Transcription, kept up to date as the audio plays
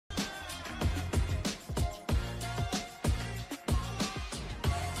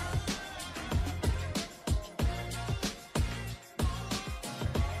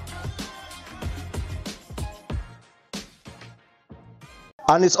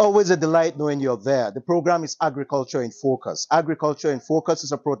And it's always a delight knowing you're there. The program is Agriculture in Focus. Agriculture in Focus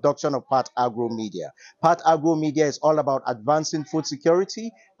is a production of Part Agro Media. Part Agro Media is all about advancing food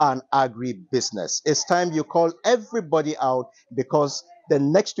security and agribusiness. It's time you call everybody out because the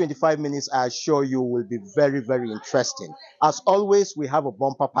next 25 minutes, I assure you, will be very, very interesting. As always, we have a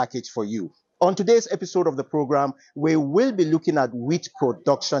bumper package for you. On today's episode of the program, we will be looking at wheat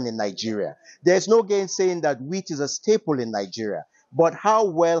production in Nigeria. There's no gainsaying that wheat is a staple in Nigeria. But how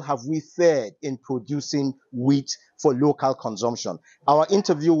well have we fared in producing wheat for local consumption? Our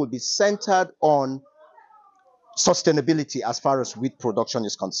interview will be centered on sustainability as far as wheat production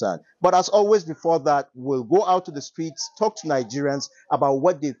is concerned. But as always, before that, we'll go out to the streets, talk to Nigerians about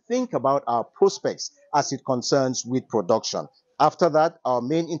what they think about our prospects as it concerns wheat production. After that, our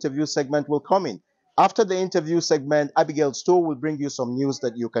main interview segment will come in. After the interview segment, Abigail Stowe will bring you some news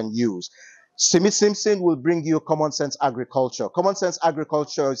that you can use. Simi Simpson will bring you Common Sense Agriculture. Common Sense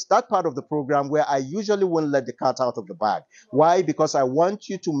Agriculture is that part of the program where I usually won't let the cat out of the bag. Why? Because I want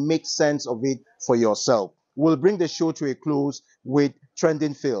you to make sense of it for yourself. We'll bring the show to a close with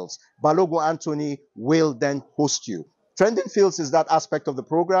Trending Fields. Balogun Anthony will then host you. Trending Fields is that aspect of the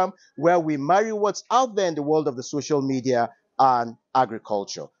program where we marry what's out there in the world of the social media and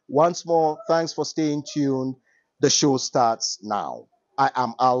agriculture. Once more, thanks for staying tuned. The show starts now. I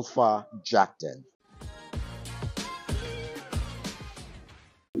am Alpha Jackton.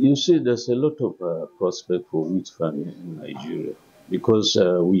 You see, there's a lot of prospect for wheat farming in Nigeria because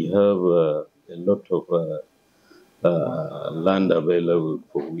we have a lot of land available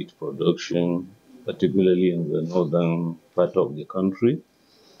for wheat production, particularly in the northern part of the country.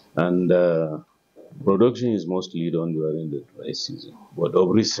 And production is mostly done during the dry season. But of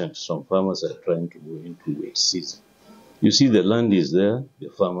recent, some farmers are trying to go into wet season. You see, the land is there, the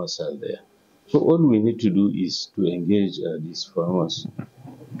farmers are there. So all we need to do is to engage these farmers,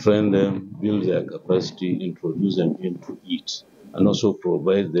 train them, build their capacity, introduce them into it, and also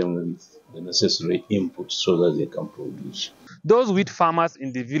provide them with the necessary input so that they can produce. Those wheat farmers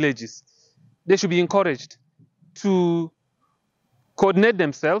in the villages, they should be encouraged to coordinate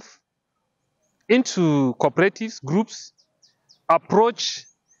themselves into cooperatives, groups, approach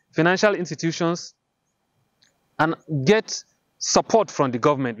financial institutions, and get support from the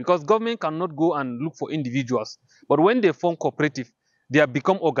government, because government cannot go and look for individuals. But when they form cooperative, they have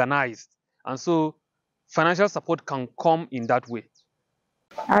become organized. And so financial support can come in that way.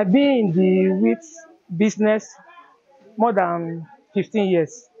 I've been in the wheat business more than 15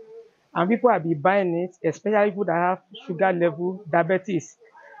 years. And people have been buying it, especially people that have sugar level, diabetes.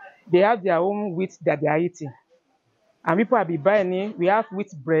 They have their own wheat that they are eating. And people have been buying it. We have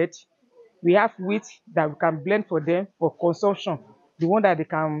wheat bread. We have wheat that we can blend for them for consumption, the one that they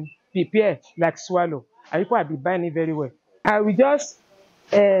can prepare like swallow. And people have been buying it very well. I will just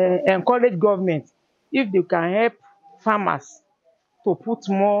encourage government, if they can help farmers to put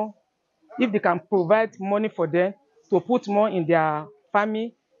more, if they can provide money for them to put more in their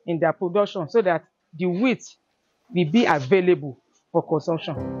farming, in their production, so that the wheat will be available for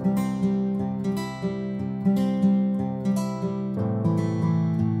consumption.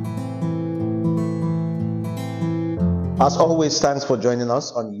 As always, thanks for joining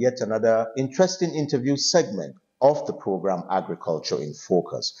us on yet another interesting interview segment of the program Agriculture in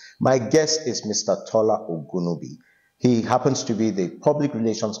Focus. My guest is Mr. Tola Ogunnubi. He happens to be the Public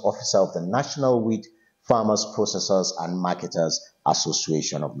Relations Officer of the National Wheat Farmers, Processors and Marketers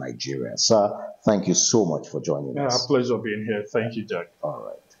Association of Nigeria. Sir, thank you so much for joining us. A pleasure being here. Thank you, Jack. All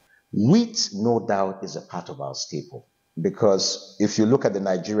right. Wheat, no doubt, is a part of our staple because if you look at the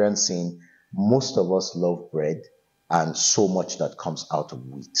Nigerian scene, most of us love bread and so much that comes out of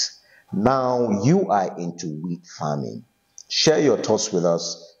wheat. Now you are into wheat farming. Share your thoughts with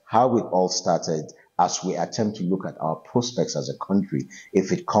us, how it all started as we attempt to look at our prospects as a country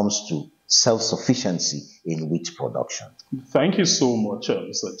if it comes to self-sufficiency in wheat production. Thank you so much,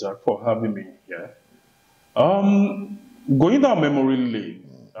 Mr. Jack, for having me here. Going down memory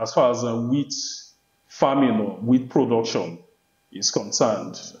lane, as far as wheat farming or wheat production is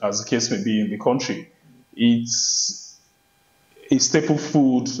concerned, as the case may be in the country, it's a staple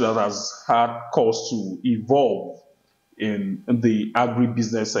food that has had cause to evolve in the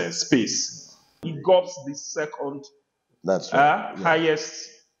agribusiness space. It got the second highest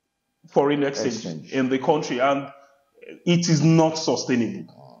foreign exchange in the country, and it is not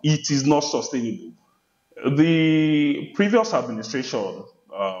sustainable. It is not sustainable. The previous administration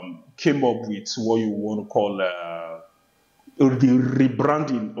came up with what you want to call the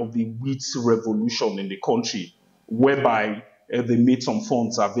rebranding of the wheat revolution in the country, whereby they made some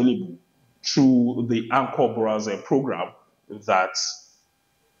funds available through the Anchor Browser program that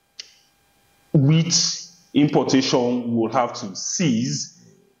wheat importation will have to cease.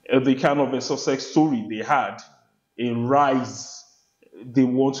 The kind of a success story they had in rice, they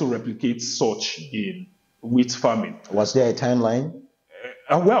want to replicate such in wheat farming. Was there a timeline?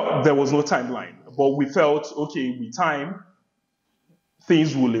 Well, there was no timeline, but we felt, okay, with time,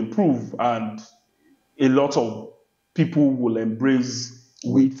 things will improve and a lot of people will embrace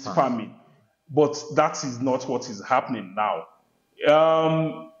wheat farming. But that is not what is happening now.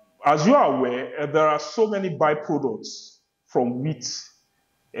 As you are aware, there are so many byproducts from wheat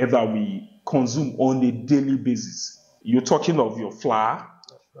that we consume on a daily basis. You're talking of your flour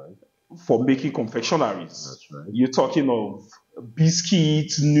for making confectionaries. That's right. You're talking of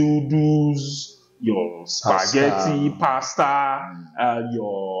biscuits, noodles, your spaghetti, pasta,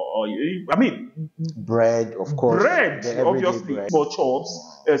 bread, of course. Bread, obviously, bread. small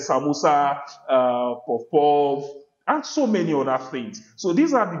chops, samosa, puff-puff, and so many other things. So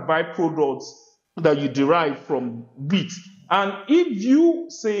these are the byproducts that you derive from wheat. And if you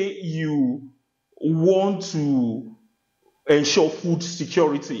say you want to ensure food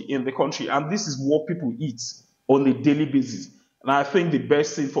security in the country, and this is what people eat on a daily basis, and I think the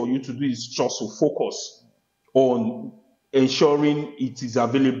best thing for you to do is just to focus on ensuring it is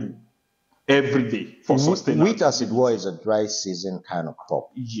available every day for sustainability. Wheat, as it were, is a dry season kind of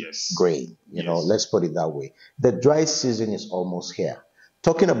crop. Yes. Grain, you know, let's put it that way. The dry season is almost here.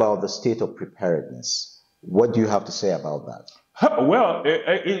 Talking about the state of preparedness, what do you have to say about that? Well,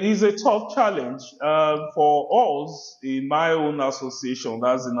 it is a tough challenge for us in my own association.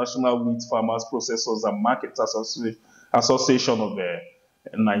 That's the National Wheat Farmers, Processors and Marketers Association of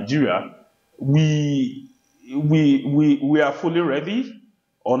Nigeria. We are fully ready.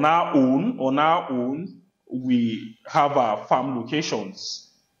 On our own, we have our farm locations.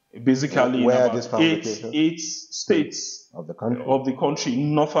 Basically, where in about eight states of the country.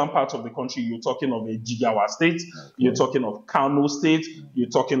 Northern part of the country. You're talking of a Jigawa state, you're talking of Kano state, you're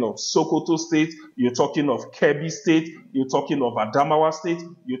talking of Sokoto state, you're talking of Kebbi state, you're talking of Adamawa state,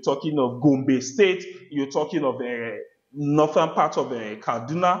 you're talking of Gombe state, you're talking of northern part of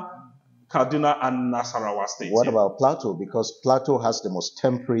Kaduna and Nasarawa state. What about Plateau? Because Plateau has the most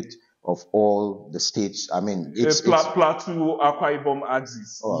temperate of all the states. I mean, Plateau, Akwa Ibom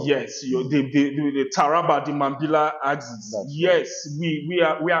axis. Oh, yes, the Taraba, the Mambila axis. Yes, we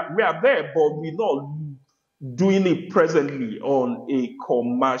are there, but we're not doing it presently on a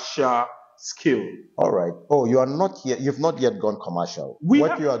commercial scale. All right. Oh, you've not yet gone commercial.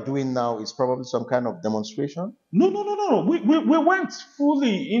 What you are doing now is probably some kind of demonstration? No. We went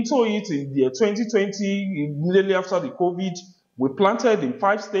fully into it in the 2020, immediately after the COVID. We planted in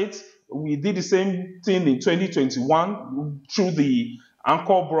 5 states. We did the same thing in 2021 through the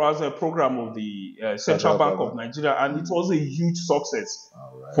Anchor Browser program of the Central Bank of Nigeria, and it was a huge success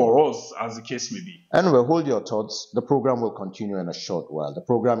for us, as the case may be. Anyway, hold your thoughts. The program will continue in a short while. The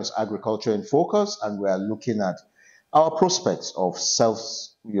program is Agriculture in Focus, and we are looking at our prospects of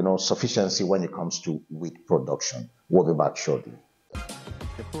self-sufficiency when it comes to wheat production. We'll be back shortly.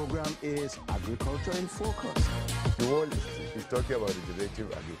 The program is Agriculture in Focus. The world is talking about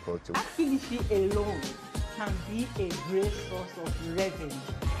regenerative agriculture. Activity alone can be a great source of revenue.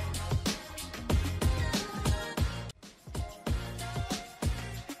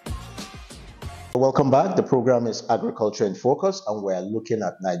 Welcome back. The program is Agriculture in Focus, and we're looking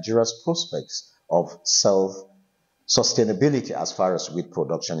at Nigeria's prospects of self-sustainability as far as wheat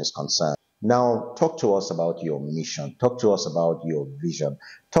production is concerned. Now, talk to us about your mission. Talk to us about your vision.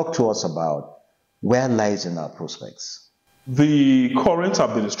 Talk to us about where lies in our prospects. The current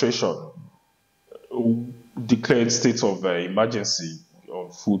administration declared state of emergency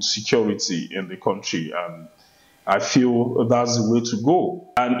of food security in the country, and I feel that's the way to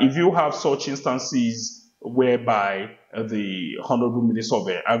go. And if you have such instances whereby the Honorable Minister of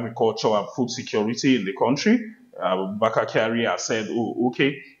Agriculture and Food Security in the country, Bakar Kyari, has said, oh,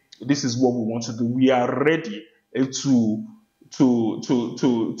 okay, this is what we want to do. We are ready to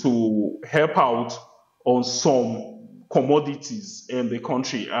help out on some commodities in the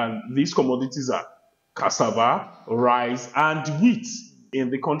country. And these commodities are cassava, rice, and wheat in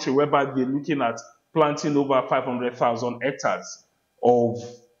the country, whereby they're looking at planting over 500,000 hectares of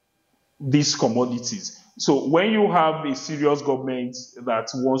these commodities. So when you have a serious government that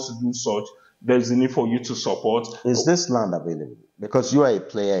wants to do such, there's a need for you to support. Is this land available? Because you are a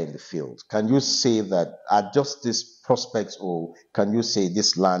player in the field. Can you say that at just this prospects, or can you say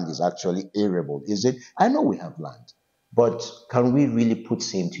this land is actually arable? Is it? I know we have land. But can we really put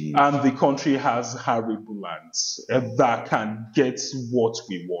same to use? And the country has arable lands that can get what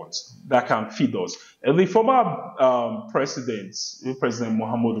we want, that can feed us. And the former President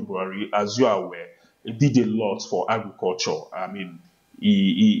Muhammadu Buhari, as you are aware, he did a lot for agriculture. I mean,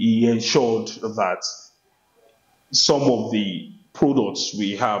 he ensured that some of the products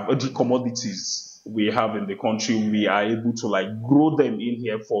we have, the commodities we have in the country, we are able to like grow them in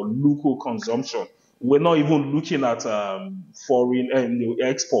here for local consumption. We're not even looking at foreign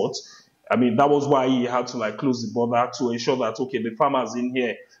exports. I mean, that was why he had to like close the border to ensure that, okay, the farmers in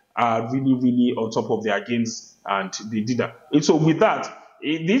here are really, really on top of their games, and they did that. And so with that,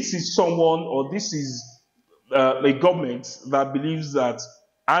 this is someone, or this is a government that believes that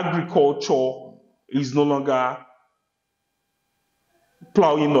agriculture is no longer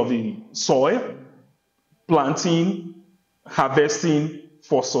plowing of the soil, planting, harvesting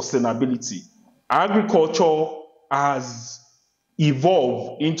for sustainability. Agriculture has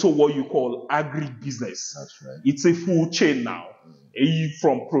evolved into what you call agribusiness. That's right. It's a full chain now.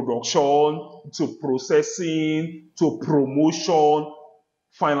 From production to processing to promotion,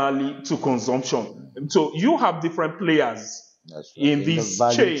 finally to consumption. And so you have different players That's right. in this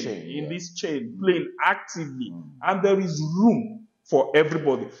chain, playing actively, and there is room for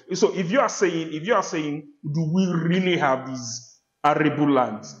everybody. So if you are saying, do we really have these arable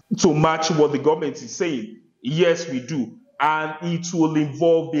lands to match what the government is saying? Yes, we do. And it will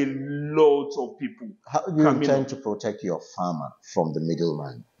involve a lot of people. How do you intend to protect your farmer from the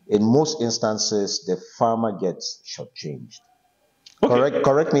middleman? In most instances, the farmer gets shortchanged. Okay.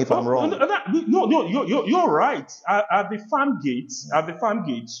 Correct me if I'm wrong. No, you're right. At the farm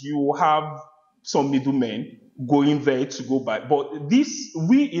gates, you have some middlemen going there to go by. But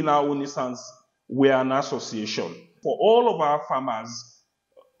we in our own instance, we are an association. For all of our farmers,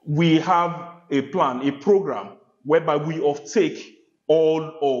 we have a plan, a program, whereby we offtake all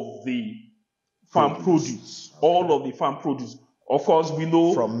of the farm produce, all of the farm produce. Of course, we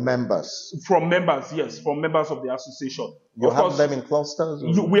know from members. Yes, from members of the association. You have them in clusters?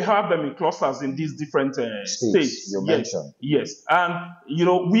 We have them in clusters in these different states. You mentioned. Yes, and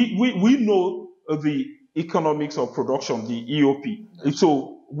we know the economics of production, the EOP.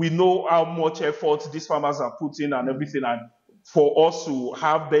 So we know how much effort these farmers are putting and everything, and for us to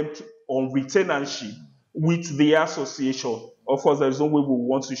have them on retainership with the association, of course, there is no way we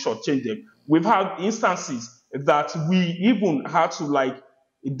want to shortchange them. We've had instances that we even had to like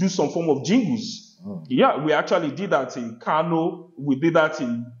do some form of jingles. Yeah, we actually did that in Kano, we did that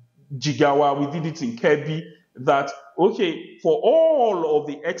in Jigawa, we did it in Kebbi, that, okay, for all of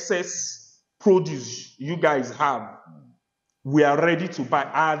the excess produce you guys have, we are ready to buy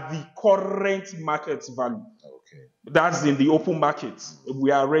at the current market value. Okay. That's in the open market.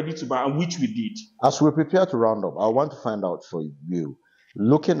 We are ready to buy, and which we did. As we prepare to round up, I want to find out for you,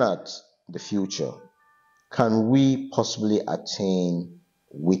 looking at the future, can we possibly attain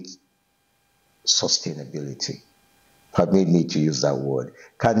with sustainability? Permit me to use that word.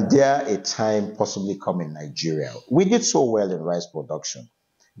 Can there a time possibly come in Nigeria? We did so well in rice production.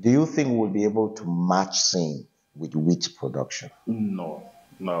 Do you think we'll be able to match same with wheat production? No.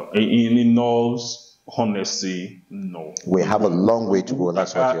 In all honesty, no. We have a long way to go.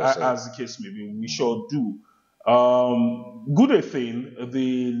 That's what you're saying. As the case may be, we sure do. Good thing,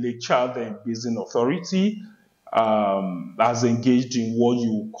 the Lake Chad Basin Authority has engaged in what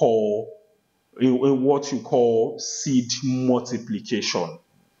you call seed multiplication.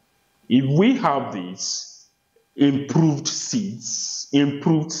 If we have these improved seeds,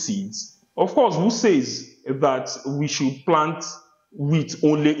 of course, who says that we should plant wheat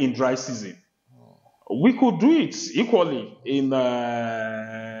only in dry season? We could do it equally in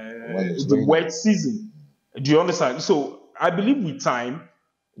the wet season. Do you understand? So I believe with time,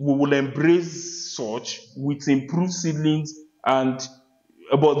 we will embrace such with improved seedlings, and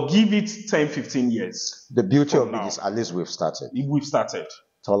about give it 10, 15 years. The beauty of it is at least we've started.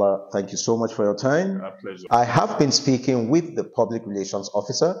 Tola, thank you so much for your time. A pleasure. I have been speaking with the Public Relations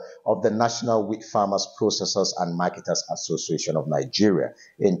Officer of the National Wheat Farmers, Processors and Marketers Association of Nigeria,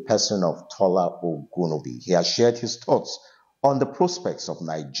 in person of Tola Ogunnubi. He has shared his thoughts on the prospects of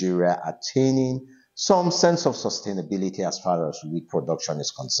Nigeria attaining some sense of sustainability as far as wheat production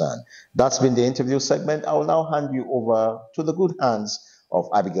is concerned. That's been the interview segment. I will now hand you over to the good hands of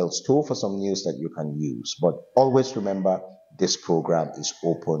Abigail Stowe for some news that you can use. But always remember, this program is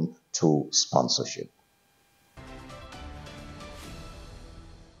open to sponsorship.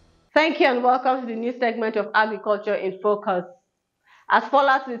 Thank you and welcome to the new segment of Agriculture in Focus. As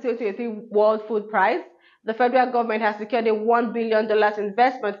follows to the 2023 World Food Prize, The federal government has secured a $1 billion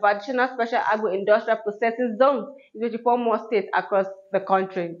investment for additional special agro-industrial processing zones in 24 more states across the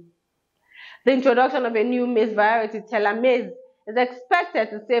country. The introduction of a new maize variety, Tola maize, is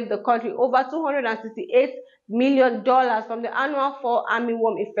expected to save the country over $268 million from the annual fall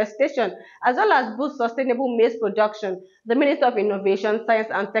armyworm infestation, as well as boost sustainable maize production, the Minister of Innovation, Science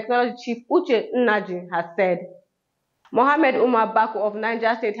and Technology Chief Uche Nnaji has said. Mohammed Umar Bako of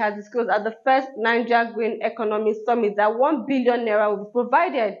Niger State has disclosed at the first Niger Green Economy Summit that $1 billion will be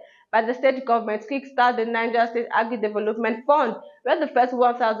provided by the state government to kickstart the Niger State Agri-Development Fund, where the first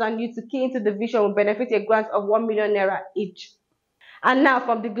 1,000 youths to key into the vision will benefit a grant of $1 million each. And now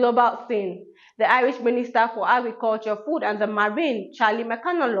from the global scene, the Irish Minister for Agriculture, Food and the Marine, Charlie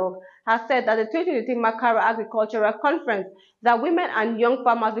McCannullough, has said that the 2023 Makara Agricultural Conference that women and young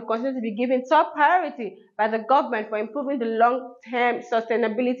farmers will continue to be given top priority by the government for improving the long-term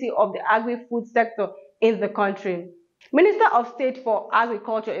sustainability of the agri-food sector in the country. Minister of State for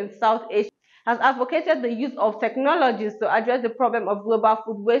Agriculture in South Asia has advocated the use of technologies to address the problem of global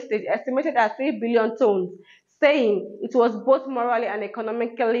food wastage, estimated at 3 billion tons, saying it was both morally and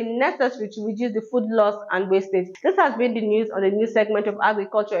economically necessary to reduce the food loss and wastage. This has been the news on the news segment of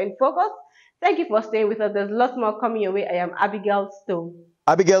Agriculture in Focus. Thank you for staying with us. There's lots more coming your way. I am Abigail Stowe.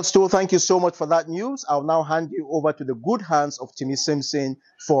 Abigail Stowe, thank you so much for that news. I'll now hand you over to the good hands of Timmy Simpson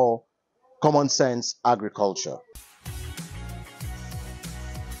for Common Sense Agriculture.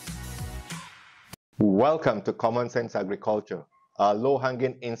 Welcome to Common Sense Agriculture, our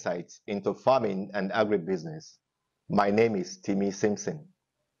low-hanging insights into farming and agribusiness. My name is Timmy Simpson.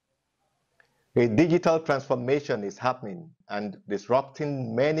 A digital transformation is happening and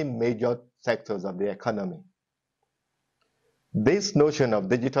disrupting many major sectors of the economy. This notion of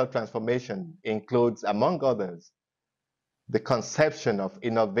digital transformation includes, among others, the conception of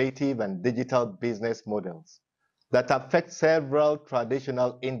innovative and digital business models that affect several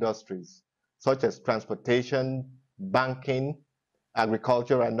traditional industries, such as transportation, banking,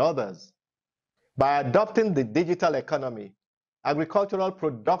 agriculture, and others. By adopting the digital economy, agricultural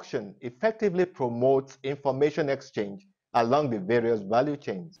production effectively promotes information exchange along the various value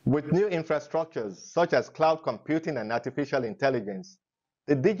chains. With new infrastructures such as cloud computing and artificial intelligence,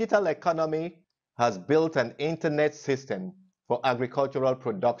 the digital economy has built an internet system for agricultural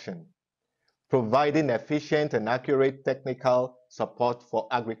production, providing efficient and accurate technical support for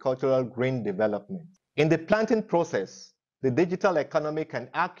agricultural green development. In the planting process, the digital economy can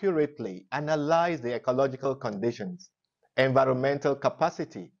accurately analyze the ecological conditions, environmental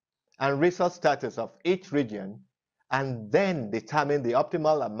capacity, and resource status of each region, and then determine the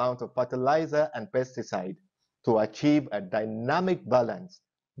optimal amount of fertilizer and pesticide to achieve a dynamic balance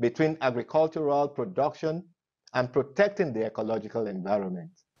between agricultural production and protecting the ecological environment.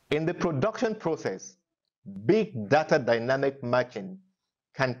 In the production process, big data dynamic matching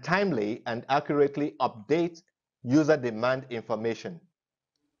can timely and accurately update user demand information,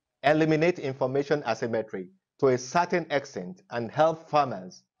 eliminate information asymmetry to a certain extent, and help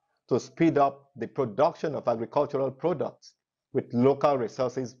farmers to speed up the production of agricultural products with local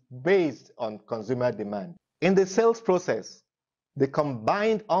resources based on consumer demand. In the sales process, the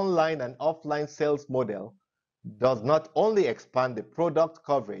combined online and offline sales model does not only expand the product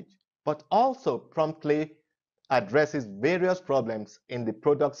coverage, but also promptly addresses various problems in the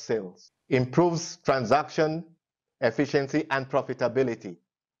product sales, improves transaction efficiency and profitability,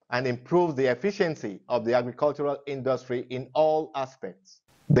 and improves the efficiency of the agricultural industry in all aspects.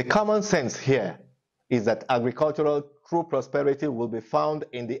 The common sense here is that agricultural true prosperity will be found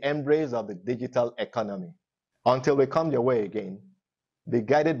in the embrace of the digital economy. Until we come your way again, be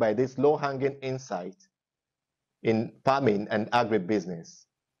guided by this low-hanging insight in farming and agribusiness.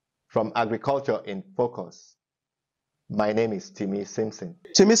 From Agriculture in Focus, my name is Timmy Simpson.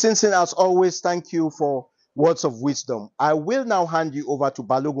 Timmy Simpson, as always, thank you for words of wisdom. I will now hand you over to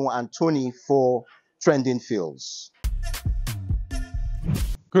Balogun and Tony for Trending Fields.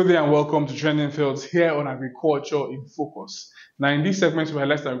 Good day and welcome to Trending Fields here on Agriculture in Focus. Now in this segment we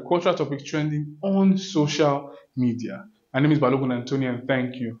highlight agricultural topics trending on social media. My name is Balogun Anthony and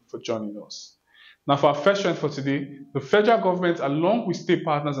thank you for joining us. Now for our first trend for today, the federal government along with state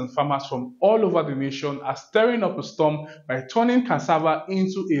partners and farmers from all over the nation are stirring up a storm by turning cassava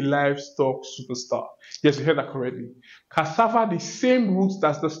into a livestock superstar. Yes, you heard that correctly. Cassava, the same roots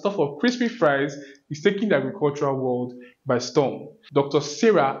as the stuff of crispy fries, is taking the agricultural world by storm. Dr.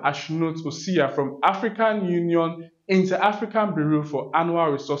 Sarah Ashnut Osia from African Union Inter-African Bureau for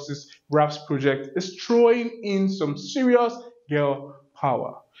Annual Resources RAPS project is throwing in some serious girl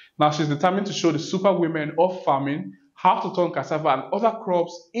power. Now she's determined to show the super women of farming how to turn cassava and other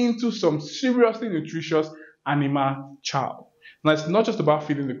crops into some seriously nutritious animal chow. Now, it's not just about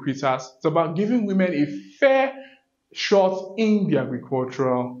feeding the critters, it's about giving women a fair shot in the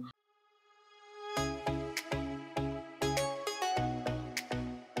agricultural.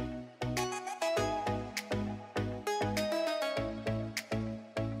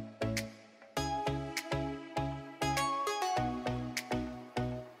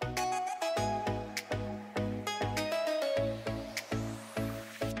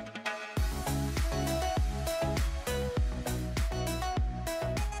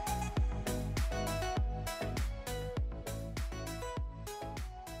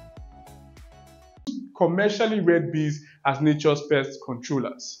 Commercially reared bees as nature's pest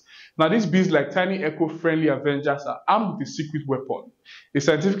controllers. Now, these bees, like tiny eco-friendly avengers, are armed with a secret weapon, a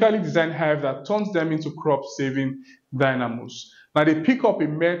scientifically designed hive that turns them into crop-saving dynamos. Now, they pick up a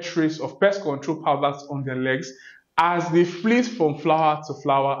mere trace of pest control powders on their legs as they flit from flower to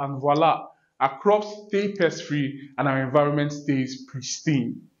flower, and voila, our crops stay pest-free and our environment stays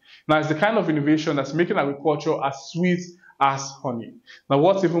pristine. Now, it's the kind of innovation that's making agriculture as sweet as honey. Now,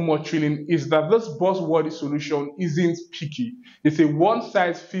 what's even more thrilling is that this buzzworthy solution isn't picky. It's a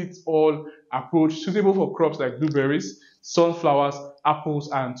one-size-fits-all approach suitable for crops like blueberries, sunflowers, apples,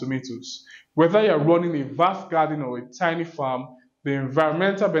 and tomatoes. Whether you're running a vast garden or a tiny farm, the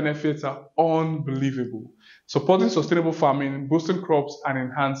environmental benefits are unbelievable, supporting sustainable farming, boosting crops, and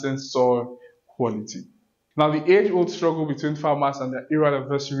enhancing soil quality. Now, the age-old struggle between farmers and their aerial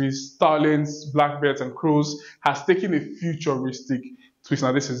adversaries, starlings, blackbirds, and crows, has taken a futuristic twist.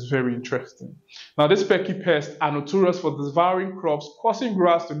 Now, this is very interesting. Now, these pecky pests are notorious for devouring crops, causing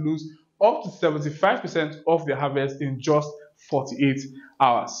growers to lose up to 75% of their harvest in just 48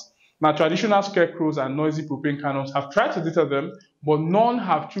 hours. Now, traditional scarecrows and noisy propane cannons have tried to deter them, but none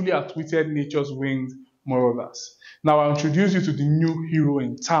have truly outwitted nature's winged marauders. Now, I'll introduce you to the new hero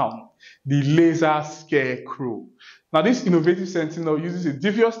in town, the laser scarecrow. Now, this innovative sentinel uses a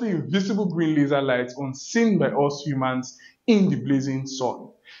deviously invisible green laser light unseen by us humans in the blazing sun.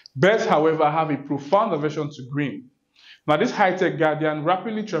 Birds, however, have a profound aversion to green. Now, this high-tech guardian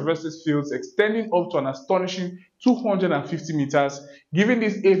rapidly traverses fields extending up to an astonishing 250 meters, giving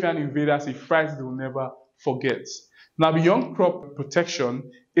these avian invaders a fright they will never forget. Now, beyond crop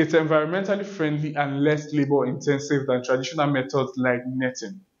protection, it's environmentally friendly and less labor-intensive than traditional methods like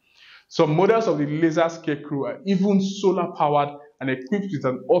netting. Some models of the laser scarecrow are even solar-powered and equipped with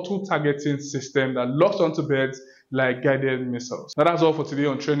an auto-targeting system that locks onto birds like guided missiles. Now, that's all for today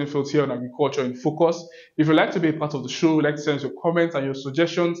on Trending Fields here on Agriculture in Focus. If you'd like to be a part of the show, you'd like to send us your comments and your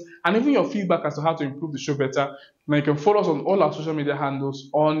suggestions and even your feedback as to how to improve the show better, now you can follow us on all our social media handles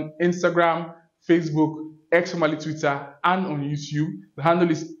on Instagram, Facebook, X, formerly Twitter, and on YouTube. The handle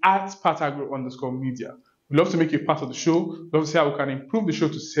is @patagro_media. We'd love to make you a part of the show. We'd love to see how we can improve the show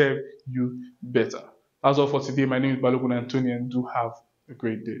to serve you better. That's all for today. My name is Balogun Anthony, and do have a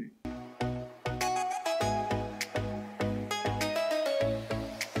great day.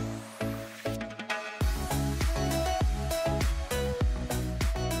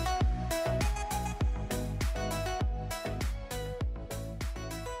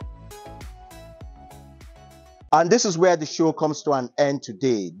 And this is where the show comes to an end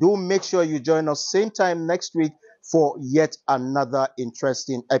today. Do make sure you join us same time next week for yet another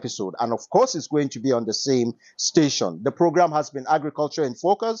interesting episode. And of course, it's going to be on the same station. The program has been Agriculture in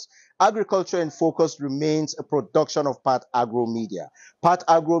Focus. Agriculture in Focus remains a production of Pat Agro Media. Pat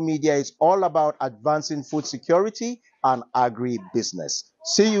Agro Media is all about advancing food security and agri-business.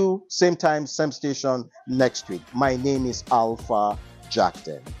 See you same time, same station next week. My name is Alpha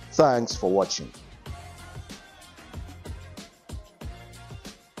Jackden. Thanks for watching.